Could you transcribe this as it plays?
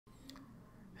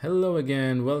Hello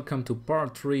again, welcome to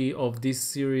part 3 of this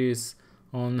series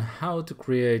on how to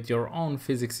create your own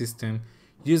physics system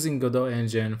using Godot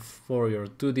engine for your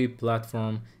 2D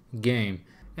platform game.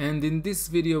 And in this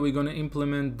video we're going to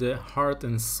implement the heart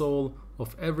and soul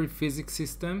of every physics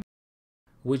system,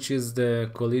 which is the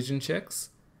collision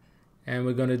checks. And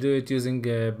we're going to do it using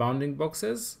bounding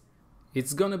boxes.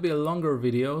 It's going to be a longer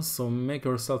video, so make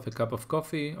yourself a cup of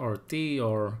coffee or tea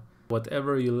or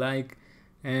whatever you like.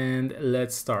 And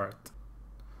let's start.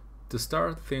 To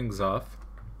start things off,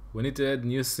 we need to add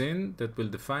new scene that will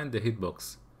define the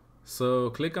hitbox.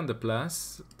 So click on the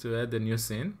plus to add a new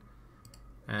scene,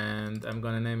 and I'm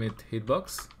gonna name it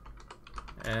hitbox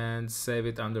and save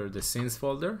it under the scenes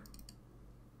folder.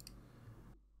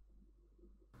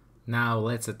 Now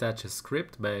let's attach a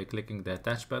script by clicking the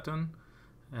attach button,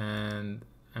 and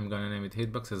I'm gonna name it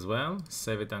hitbox as well,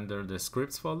 save it under the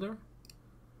scripts folder.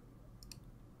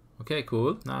 Okay,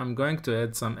 cool. Now I'm going to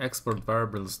add some export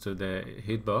variables to the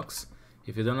hitbox.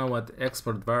 If you don't know what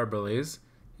export variable is,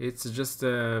 it's just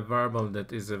a variable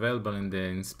that is available in the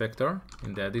inspector,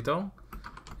 in the editor.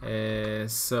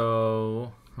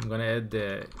 So I'm going to add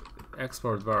the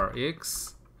export var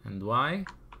x and y.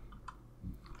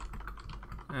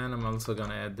 And I'm also going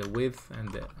to add the width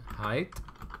and the height.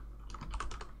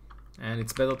 And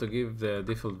it's better to give the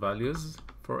default values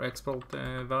for export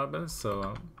variables.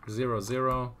 So 0,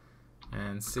 0.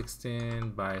 And 16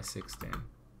 by 16.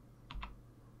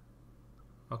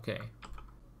 Okay,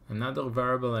 another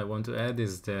variable I want to add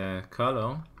is the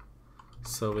color,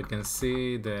 so we can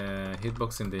see the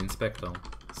hitbox in the inspector.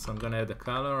 So I'm gonna add a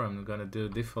color. I'm gonna do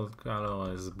default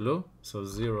color as blue, so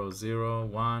 0, 0,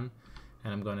 1,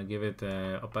 and I'm gonna give it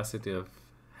an opacity of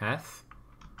half.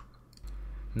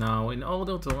 Now in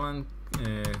order to run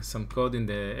some code in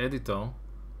the editor,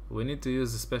 we need to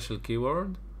use a special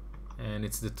keyword, and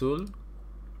it's the tool.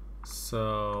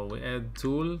 So we add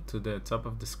tool to the top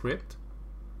of the script.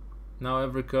 Now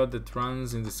every code that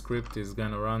runs in the script is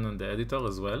gonna run on the editor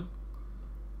as well.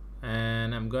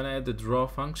 And I'm gonna add the draw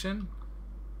function.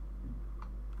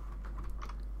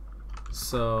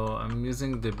 So I'm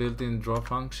using the built-in draw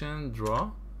function,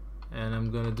 draw, and I'm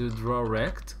gonna do draw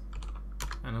rect,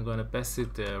 and I'm gonna pass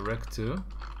it rect2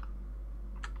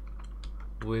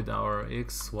 with our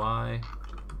x, y,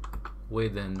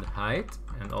 width and height,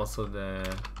 and also the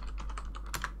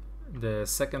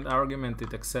second argument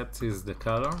it accepts is the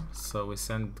color, so we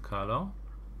send color.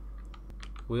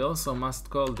 We also must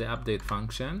call the update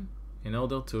function in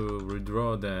order to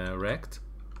redraw the rect.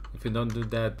 If you don't do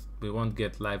that, we won't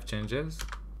get live changes.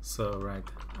 So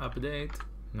write update,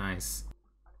 nice.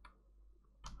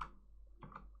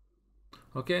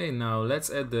 Okay, now let's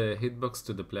add the hitbox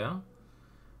to the player.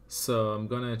 So I'm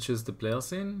gonna choose the player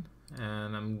scene,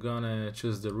 and I'm gonna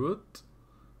choose the root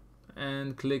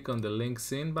and click on the link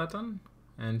scene button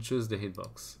and choose the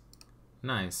hitbox.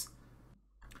 Nice.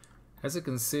 As you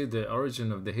can see, the origin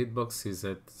of the hitbox is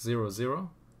at 0,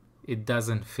 0. It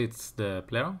doesn't fit the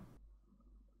player.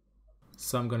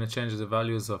 So I'm gonna change the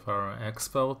values of our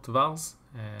export vars.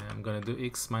 I'm gonna do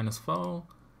x -4,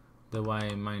 the y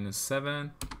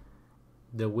 -7,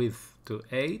 the width to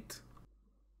 8,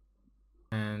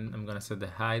 and I'm gonna set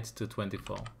the height to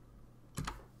 24.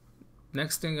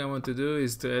 Next thing I want to do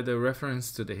is to add a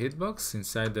reference to the hitbox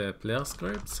inside the player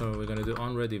script. So we're going to do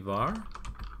onReadyVar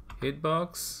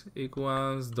hitbox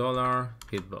equals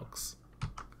 $hitbox.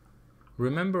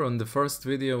 Remember on the first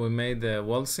video we made the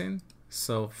wall scene,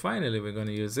 so finally we're going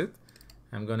to use it.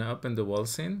 I'm going to open the wall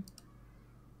scene,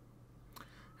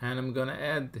 and I'm going to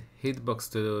add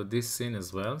hitbox to this scene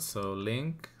as well. So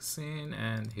link scene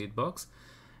and hitbox.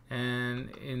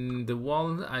 And in the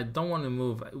wall, I don't want to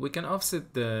move. We can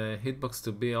offset the hitbox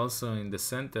to be also in the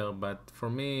center, but for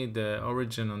me the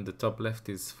origin on the top left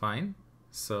is fine.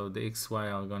 So the x, y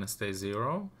are gonna stay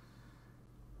 0,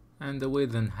 and the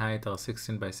width and height are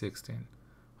 16 by 16.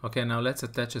 Okay, now let's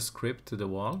attach a script to the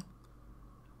wall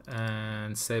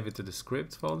and save it to the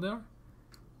script folder.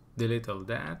 Delete all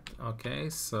that. Okay,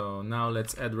 so now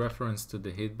let's add reference to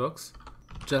the hitbox,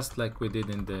 just like we did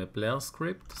in the player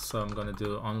script. So I'm gonna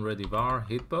do onReadyVar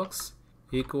hitbox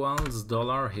equals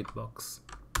 $hitbox.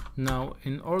 Now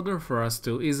in order for us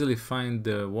to easily find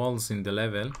the walls in the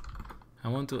level, I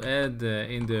want to add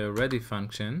in the ready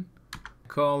function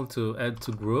call to add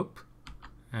to group,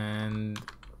 and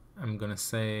I'm gonna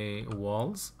say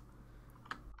walls.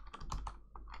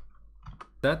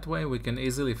 That way we can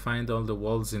easily find all the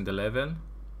walls in the level,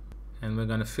 and we're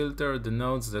gonna filter the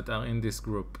nodes that are in this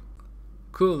group.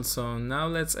 Cool, so now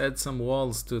let's add some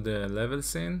walls to the level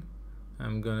scene.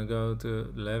 I'm gonna go to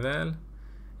level,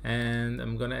 and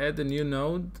I'm gonna add a new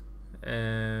node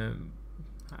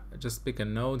Just pick a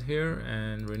node here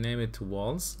and rename it to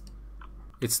walls.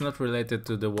 It's not related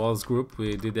to the walls group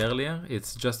we did earlier,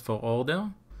 it's just for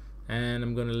order. And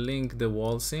I'm gonna link the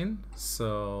wall scene,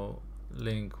 so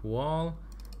link wall,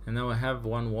 and now I have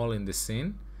one wall in the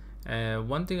scene.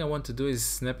 One thing I want to do is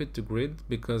snap it to grid,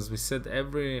 because we said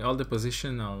all the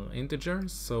position are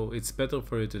integers, so it's better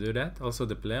for you to do that. Also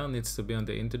the player needs to be on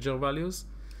the integer values.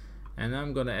 And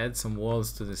I'm gonna add some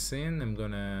walls to the scene. I'm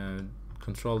gonna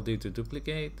Control D to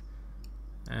duplicate,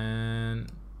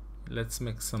 and let's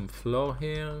make some flow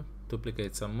here,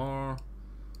 duplicate some more.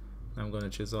 I'm gonna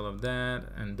choose all of that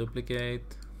and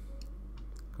duplicate,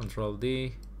 Control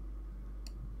D,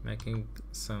 making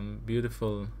some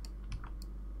beautiful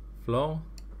flow,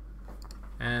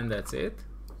 and that's it.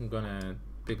 I'm gonna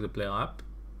pick the player up.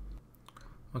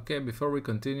 Okay, before we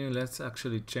continue, let's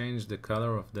actually change the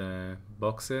color of the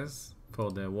boxes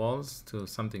for the walls to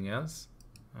something else.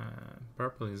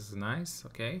 Purple is nice.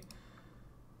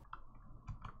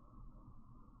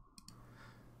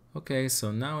 Okay,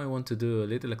 so now I want to do a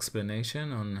little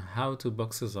explanation on how two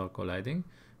boxes are colliding.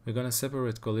 We're going to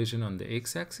separate collision on the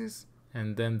x-axis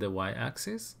and then the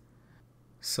y-axis.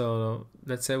 So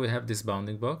let's say we have this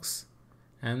bounding box,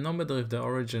 and no matter if the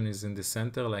origin is in the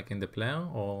center like in the player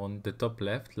or on the top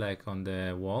left like on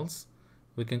the walls,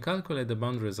 we can calculate the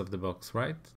boundaries of the box,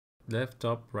 right? Left,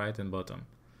 top, right, and bottom.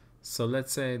 So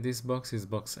let's say this box is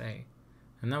box A,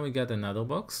 and now we got another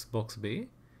box, box B,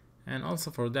 and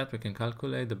also for that we can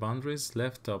calculate the boundaries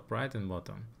left, top, right, and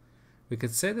bottom. We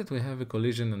could say that we have a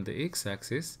collision on the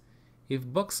x-axis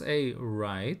if box A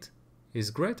right is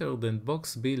greater than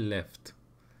box B left.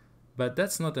 But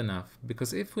that's not enough,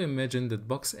 because if we imagine that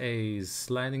box A is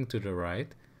sliding to the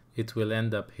right, it will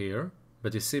end up here,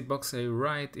 but you see box A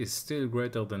right is still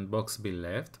greater than box B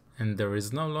left, and there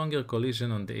is no longer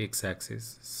collision on the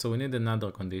x-axis. So we need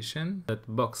another condition,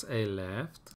 that box A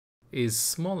left is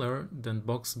smaller than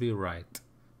box B right.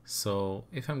 So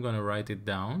if I'm going to write it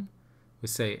down, we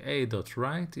say A dot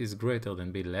right is greater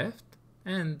than B left,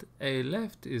 and A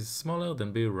left is smaller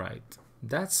than B right.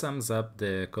 That sums up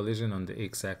the collision on the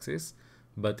x-axis,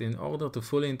 but in order to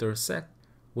fully intersect,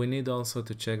 we need also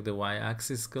to check the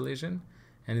y-axis collision,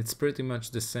 and it's pretty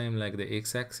much the same like the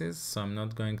x-axis, so I'm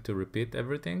not going to repeat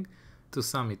everything. To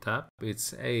sum it up,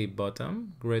 it's A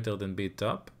bottom greater than B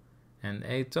top, and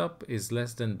A top is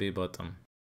less than B bottom.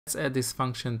 Let's add this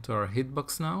function to our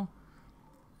hitbox now.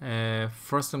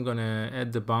 First I'm gonna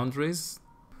add the boundaries.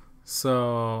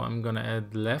 So I'm gonna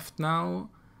add left now,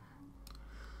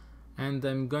 and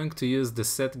I'm going to use the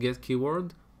setGet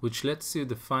keyword, which lets you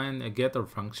define a getter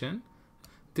function.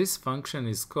 This function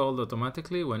is called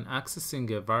automatically when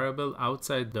accessing a variable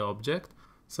outside the object.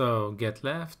 So get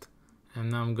left,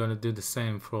 and now I'm gonna do the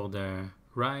same for the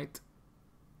right,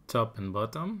 top, and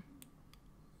bottom.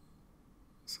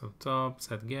 So top,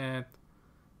 set get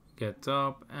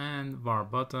top, and var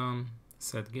bottom,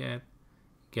 set get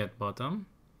bottom.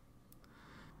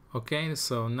 Okay,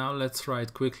 so now let's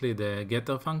write quickly the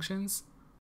getter functions.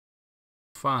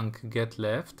 Func get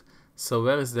left. So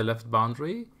where is the left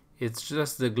boundary? It's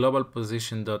just the global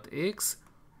position.x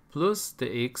plus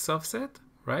the x offset,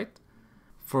 right?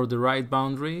 For the right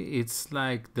boundary, it's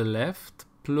like the left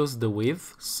plus the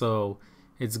width. So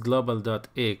it's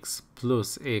global.x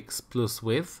plus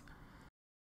width.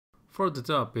 For the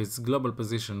top, it's global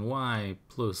position y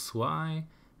plus y.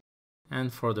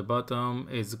 And for the bottom,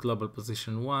 it's global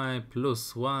position y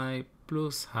plus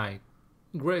height.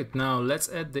 Great, now let's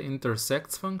add the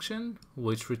intersects function,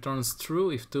 which returns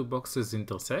true if two boxes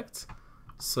intersect.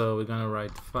 So we're gonna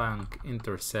write func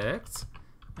intersects,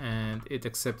 and it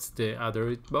accepts the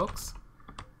other box.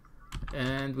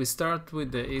 And we start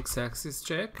with the x-axis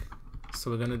check.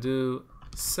 So we're gonna do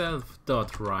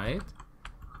self.right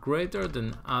greater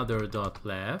than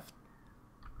other.left,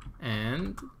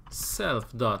 and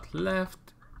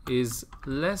self.left is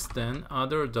less than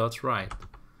other.right.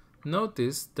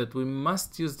 Notice that we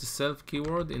must use the self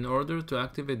keyword in order to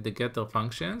activate the getter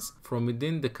functions from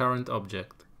within the current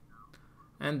object.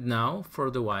 And now for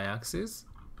the y-axis,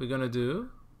 we're gonna do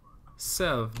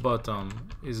self.bottom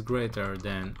is greater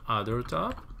than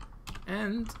other.top,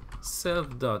 and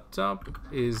self.top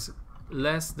is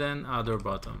less than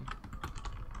other.bottom.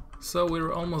 So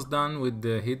we're almost done with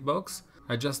the hitbox.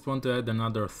 I just want to add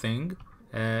another thing.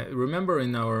 Remember,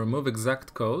 in our move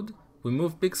exact code, we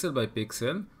move pixel by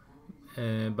pixel,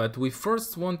 but we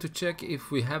first want to check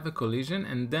if we have a collision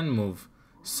and then move.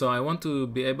 So I want to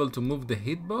be able to move the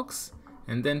hitbox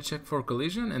and then check for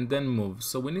collision and then move.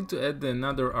 So we need to add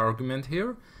another argument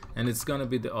here, and it's gonna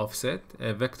be the offset,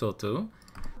 vector 2.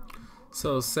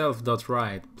 So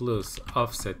self.right plus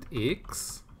offset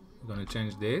x, I'm gonna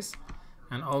change this,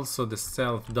 and also the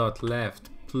self.left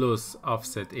plus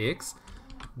offset x.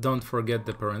 Don't forget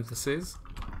the parentheses.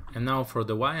 And now for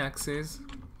the y-axis,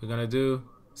 we're gonna do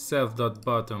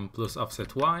self.bottom plus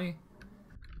offset y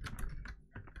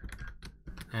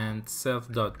and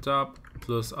self.top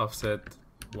plus offset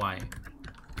y.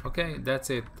 Okay, that's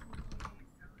it.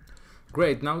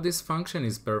 Great, now this function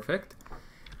is perfect.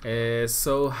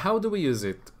 So how do we use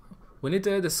it? We need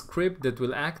to add a script that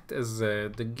will act as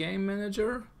the game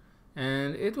manager,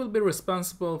 and it will be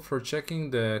responsible for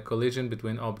checking the collision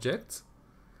between objects.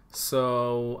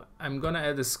 So I'm gonna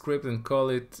add a script and call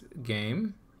it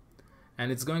game,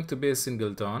 and it's going to be a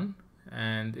singleton.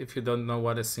 And if you don't know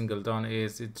what a singleton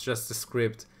is, it's just a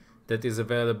script that is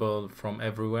available from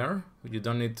everywhere. You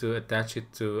don't need to attach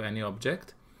it to any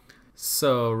object.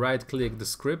 So right click the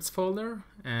scripts folder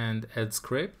and add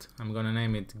script. I'm gonna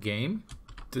name it game.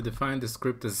 To define the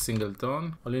script as a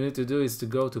singleton, all you need to do is to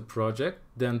go to project,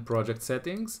 then project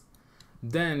settings.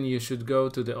 Then you should go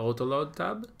to the autoload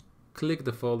tab, click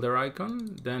the folder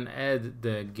icon, then add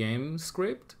the game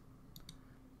script.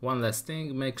 One last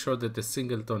thing, make sure that the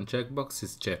singleton checkbox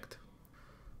is checked.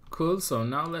 Cool, so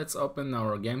now let's open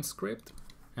our game script,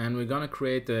 and we're gonna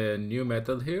create a new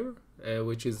method here,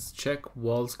 which is check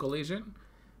walls collision,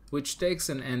 which takes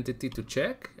an entity to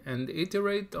check and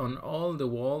iterate on all the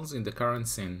walls in the current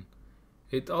scene.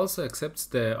 It also accepts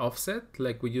the offset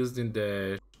like we used in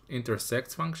the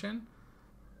intersects function.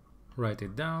 Write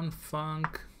it down,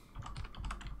 func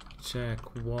check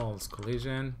walls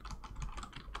collision,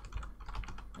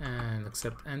 and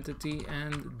accept entity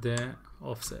and the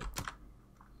offset.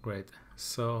 Great,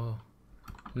 so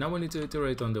now we need to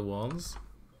iterate on the walls,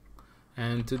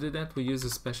 and to do that we use a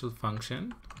special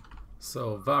function.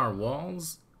 So var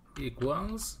walls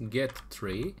equals get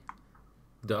tree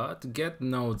dot get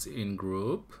nodes in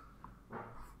group,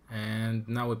 and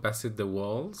now we pass it the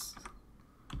walls.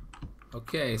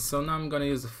 Okay, so now I'm gonna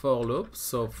use a for loop.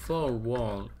 So for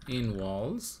wall in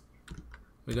walls,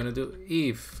 we're gonna do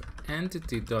if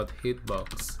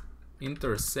entity.hitbox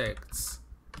intersects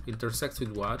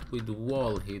with what? With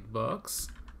wall hitbox,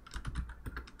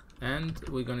 and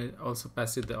we're gonna also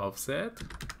pass it the offset.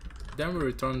 Then we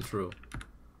return true,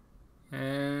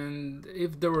 and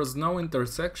if there was no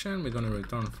intersection, we're gonna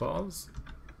return false.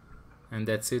 And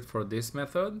that's it for this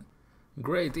method.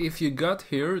 Great, if you got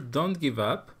here, don't give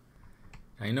up.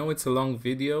 I know it's a long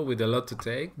video with a lot to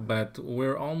take, but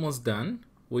we're almost done.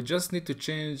 We just need to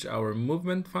change our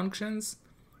movement functions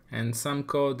and some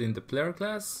code in the player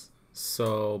class,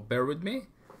 so bear with me.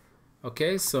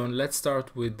 Okay, so let's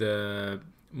start with the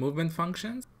movement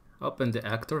functions. Open the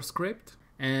actor script,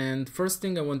 and first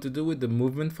thing I want to do with the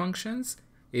movement functions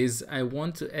is I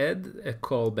want to add a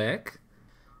callback,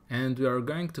 and we are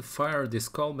going to fire this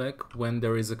callback when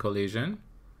there is a collision.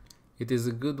 It is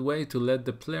a good way to let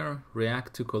the player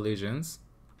react to collisions.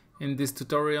 In this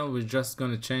tutorial we're just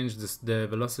going to change the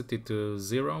velocity to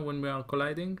 0 when we are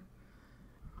colliding.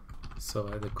 So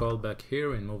add a callback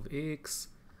here in move X,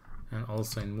 and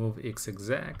also in move X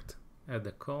exact add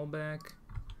a callback,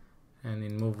 and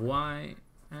in move Y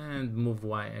and move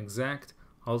Y exact,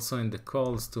 also in the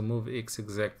calls to move X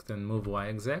exact and move Y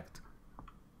exact,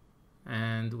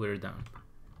 and we're done.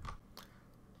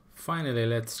 Finally,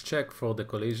 let's check for the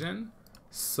collision.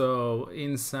 So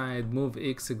inside move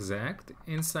X exact,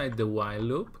 inside the while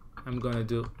loop, I'm gonna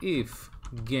do if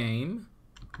game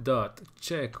dot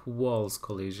check walls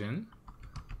collision,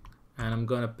 and I'm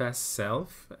gonna pass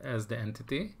self as the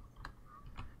entity,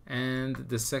 and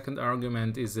the second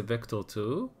argument is a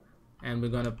vector2, and we're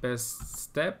gonna pass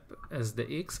step as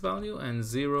the X value and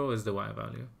 0 as the Y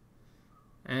value.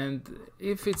 And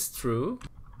if it's true,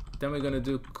 then we're gonna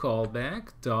do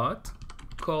callback dot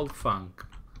call func,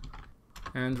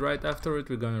 and right after it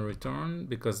we're gonna return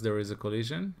because there is a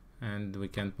collision and we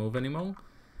can't move anymore.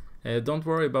 Don't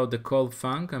worry about the call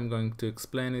func, I'm going to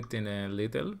explain it in a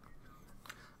little.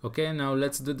 Okay, now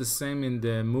let's do the same in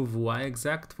the move Y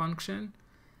exact function,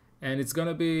 and it's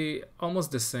gonna be almost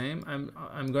the same.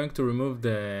 I'm going to remove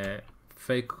the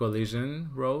fake collision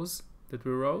rows that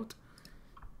we wrote,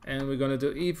 and we're gonna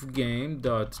do if game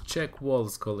dot check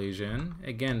walls collision,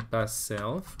 again pass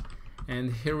self,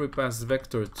 and here we pass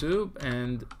vector2,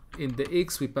 and in the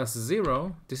X we pass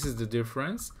 0, this is the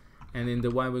difference, and in the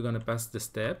Y we're gonna pass the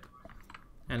step,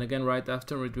 and again right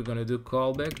after it we're gonna do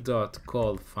callback dot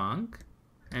call func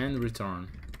and return.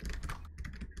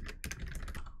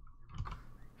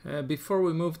 Before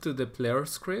we move to the player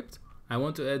script, I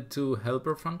want to add two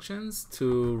helper functions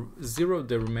to zero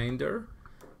the remainder.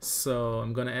 So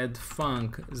I'm gonna add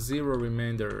func 0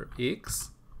 remainder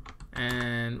X,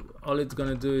 and all it's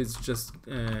gonna do is just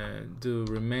do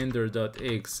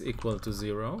remainder.x equal to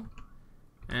 0,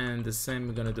 and the same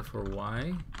we're gonna do for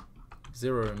y,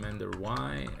 0 remainder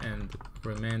y, and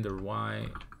remainder y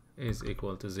is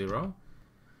equal to 0.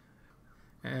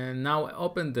 And now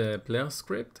open the player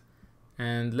script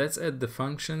and let's add the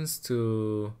functions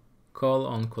to call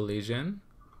on collision,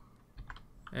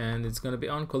 and it's going to be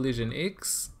on collision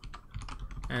x,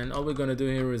 and all we're going to do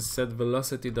here is set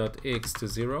velocity.x to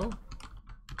 0,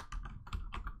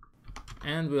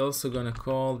 and we're also going to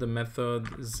call the method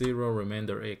 0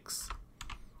 remainder x,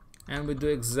 and we do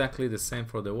exactly the same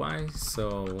for the y.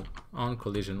 So on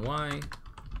collision y,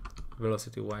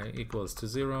 velocity y equals to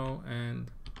 0, and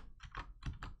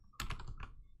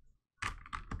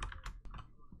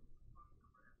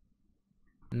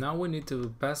now we need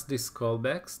to pass these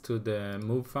callbacks to the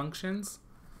move functions.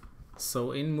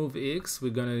 So in moveX,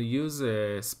 we're gonna use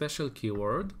a special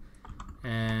keyword,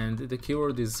 and the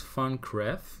keyword is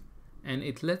funcref, and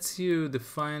it lets you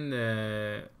define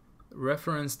a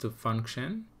reference to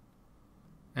function.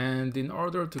 And in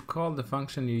order to call the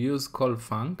function, you use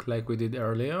callfunc like we did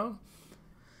earlier,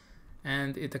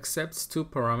 and it accepts two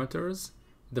parameters.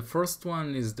 The first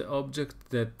one is the object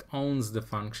that owns the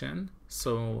function,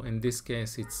 so in this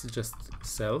case it's just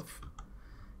self,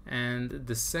 and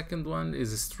the second one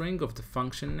is a string of the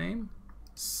function name.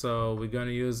 So we're going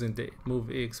to use in the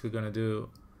moveX, we're going to do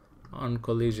on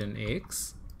collision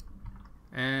x,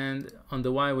 and on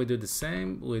the y we do the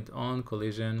same with on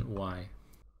collision y.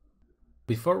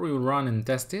 Before we run and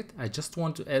test it, I just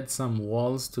want to add some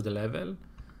walls to the level,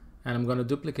 and I'm going to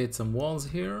duplicate some walls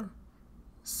here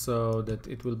so that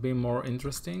it will be more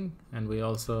interesting, and we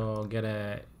also get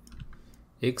a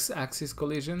x-axis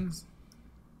collisions.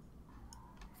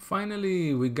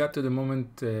 Finally, we got to the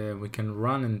moment we can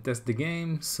run and test the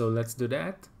game, so let's do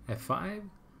that. F5,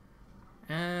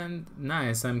 and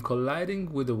nice, I'm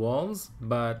colliding with the walls,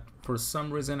 but for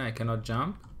some reason I cannot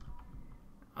jump.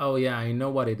 Oh yeah, I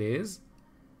know what it is.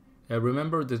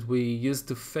 Remember that we used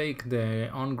to fake the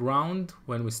on ground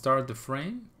when we start the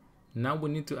frame. Now we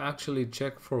need to actually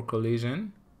check for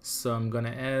collision, so I'm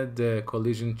gonna add the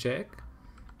collision check,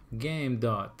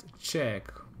 game.check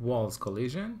walls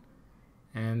collision,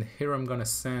 and here I'm gonna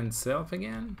send self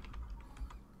again,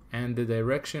 and the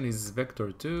direction is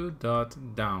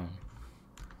vector2.down,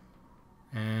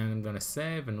 and I'm gonna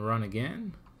save and run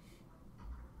again,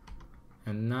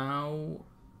 and now,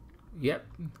 yep,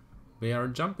 we are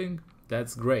jumping.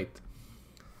 That's great.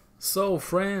 So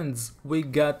friends, we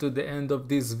got to the end of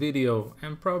this video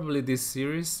and probably this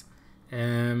series.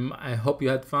 I hope you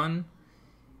had fun.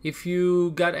 If you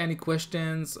got any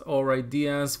questions or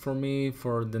ideas for me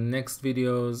for the next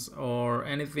videos, or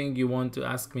anything you want to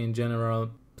ask me in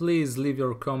general, please leave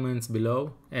your comments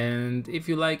below. And if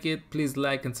you like it, please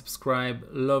like and subscribe.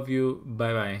 Love you.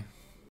 Bye bye.